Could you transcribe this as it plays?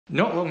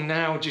Not long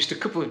now, just a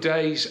couple of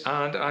days,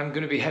 and I'm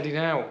going to be heading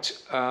out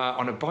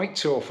on a bike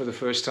tour for the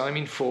first time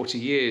in 40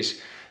 years.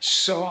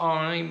 So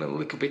I'm a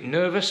little bit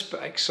nervous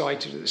but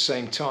excited at the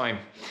same time.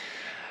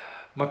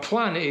 My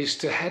plan is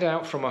to head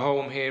out from my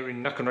home here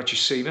in Nakhon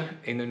Ratchasima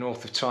in the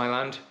north of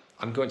Thailand.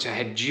 I'm going to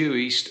head due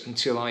east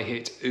until I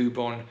hit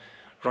Ubon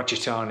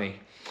Ratchathani.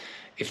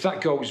 If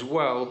that goes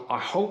well, I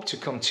hope to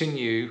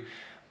continue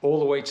all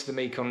the way to the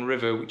Mekong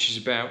River, which is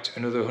about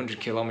another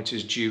 100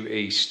 kilometers due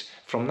east.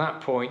 From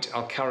that point,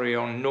 I'll carry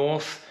on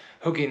north,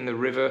 hugging the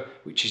river,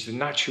 which is the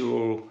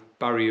natural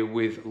barrier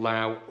with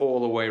Laos,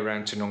 all the way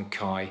around to Nong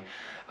Khai.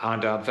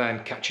 And I'll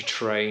then catch a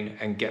train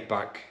and get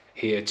back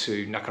here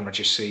to Nakhon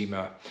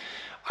Ratchasima.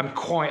 I'm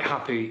quite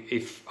happy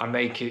if I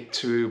make it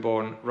to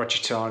Ubon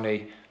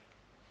Ratchathani,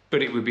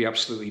 but it would be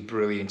absolutely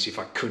brilliant if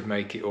I could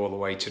make it all the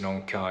way to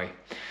Nong Khai.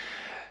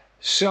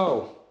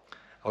 So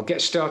I'll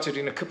get started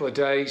in a couple of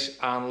days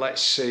and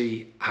let's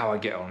see how I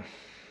get on.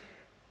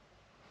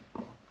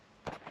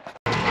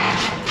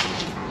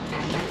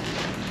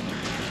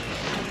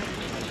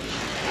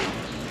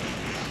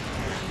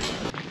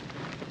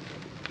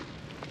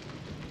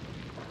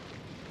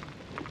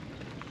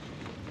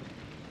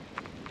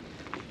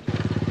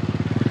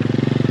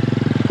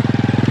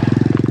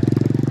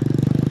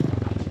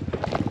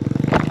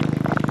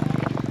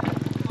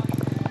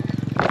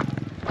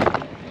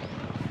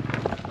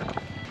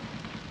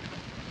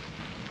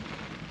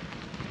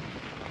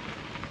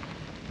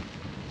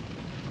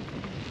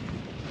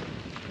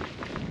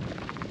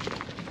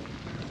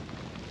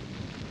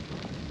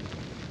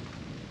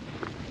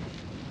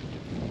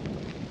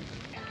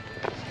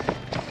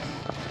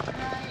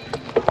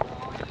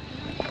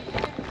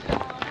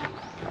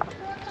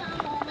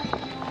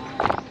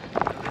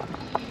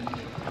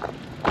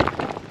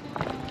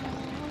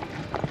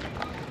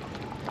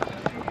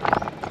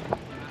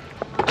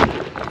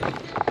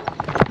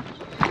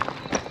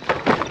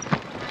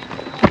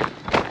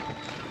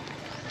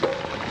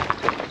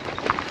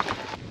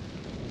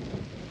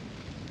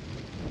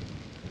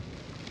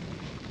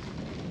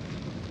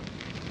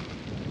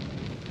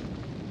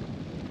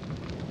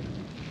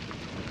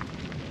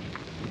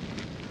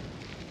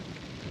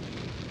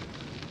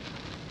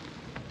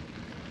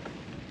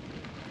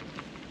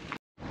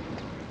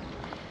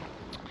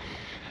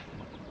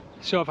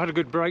 So I've had a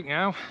good break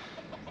now.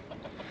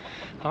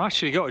 I've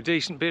actually got a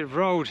decent bit of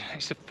road.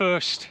 It's the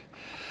first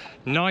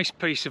nice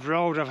piece of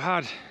road I've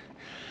had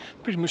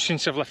pretty much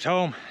since I've left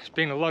home. It's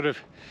been a lot of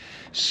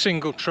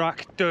single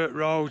track dirt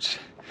roads,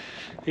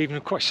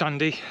 even quite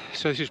sandy,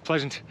 so this is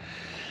pleasant.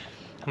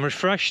 I'm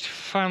refreshed,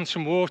 found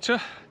some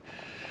water,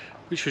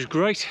 which was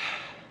great.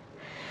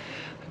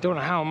 I don't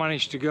know how I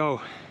managed to go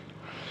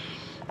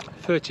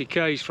 30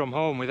 k's from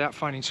home without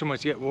finding somewhere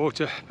to get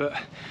water, but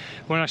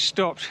when I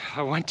stopped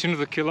I went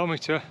another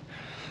kilometre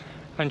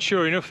and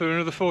sure enough there were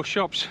another 4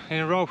 shops in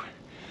a row.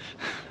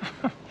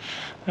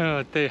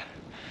 Oh dear.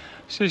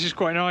 So this is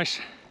quite nice.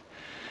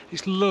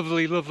 It's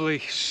lovely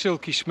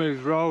silky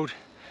smooth road,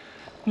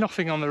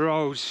 nothing on the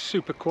road,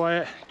 super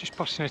quiet, just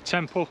passing a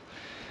temple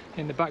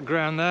in the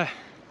background there,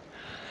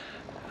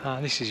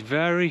 and this is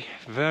very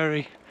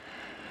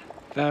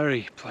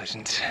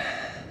pleasant.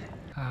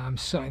 I'm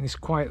sat in this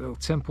quiet little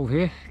temple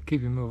here,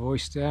 keeping my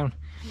voice down.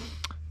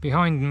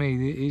 Behind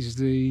me is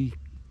the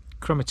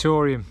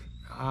crematorium,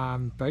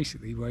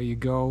 basically where you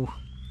go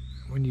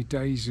when your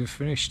days are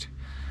finished.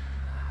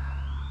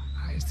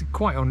 It's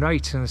quite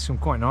ornate and there's some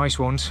quite nice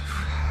ones.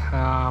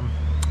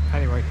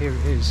 Anyway, here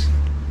it is.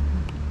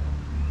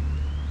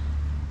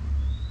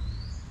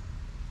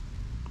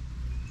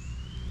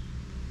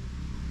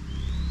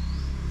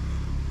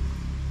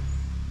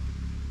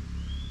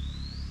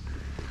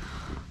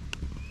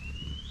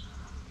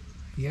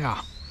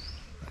 Yeah,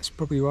 that's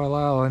probably where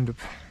I'll end up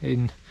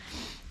in,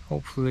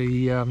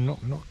 hopefully not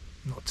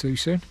too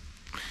soon.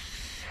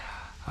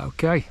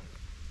 Okay,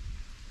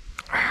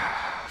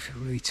 I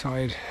feel really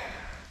tired.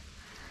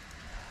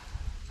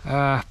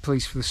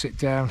 Please for the sit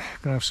down,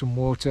 gonna have some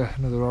water,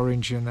 another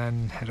orange and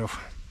then head off.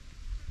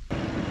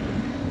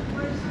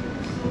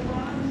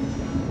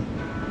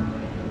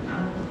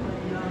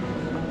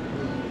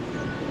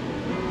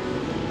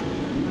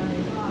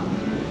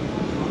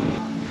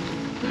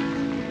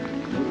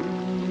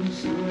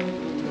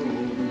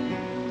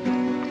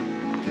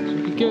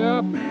 Get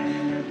up!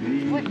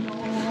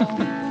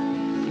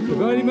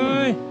 Goodbye,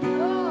 Mai!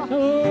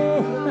 Hello!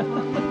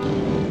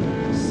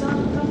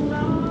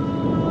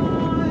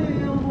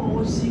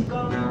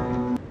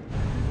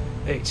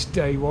 It's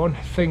day one.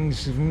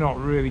 Things have not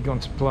really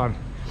gone to plan.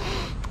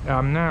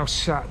 I'm now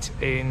sat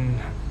in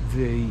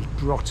the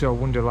grotto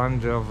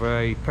wonderland of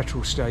a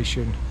petrol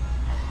station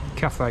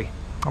cafe,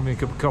 having a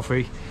cup of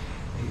coffee.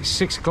 It's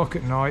 6 o'clock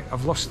at night.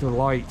 I've lost the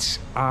lights.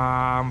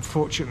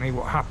 Fortunately,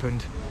 what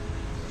happened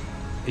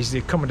is the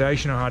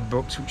accommodation I had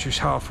booked, which was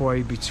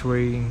halfway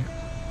between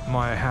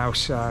my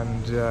house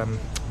and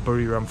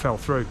Buriram, fell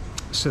through.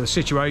 So the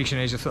situation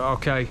is, I thought,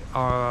 okay,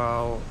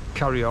 I'll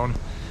carry on.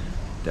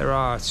 There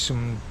are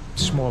some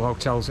small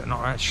hotels that are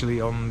not actually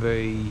on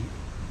the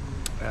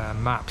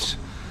maps.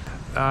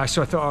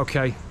 So I thought,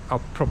 okay,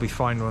 I'll probably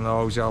find one of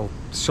those, I'll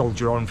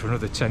soldier on for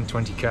another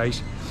 10-20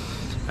 k's,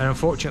 and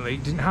unfortunately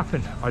it didn't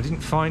happen. I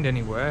didn't find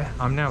anywhere.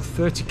 I'm now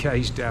 30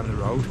 k's down the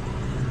road.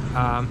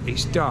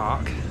 It's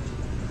dark,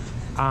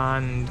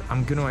 and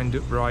I'm going to end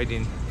up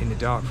riding in the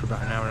dark for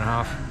about an hour and a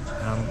half,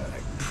 and I'm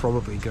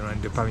probably going to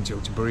end up having to go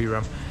to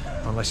Buriram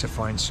unless I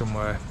find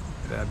somewhere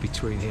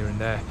between here and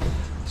there.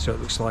 So it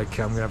looks like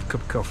I'm going to have a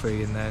cup of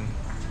coffee, and then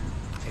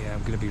yeah,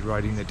 I'm going to be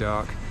riding in the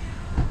dark.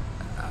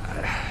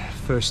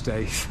 First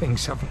day,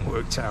 things haven't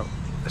worked out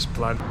as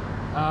planned.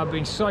 I've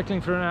been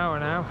cycling for an hour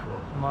now.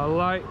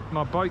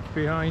 My bike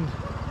behind,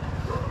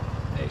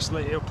 it's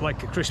lit up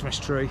like a Christmas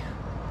tree.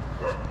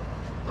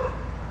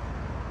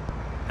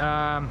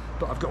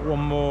 But I've got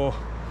one more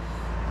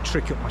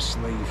trick up my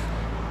sleeve.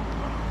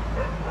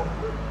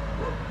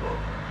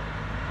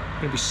 I'm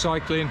going to be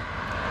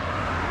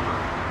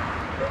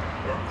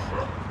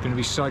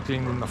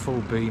cycling with my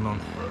full beam on.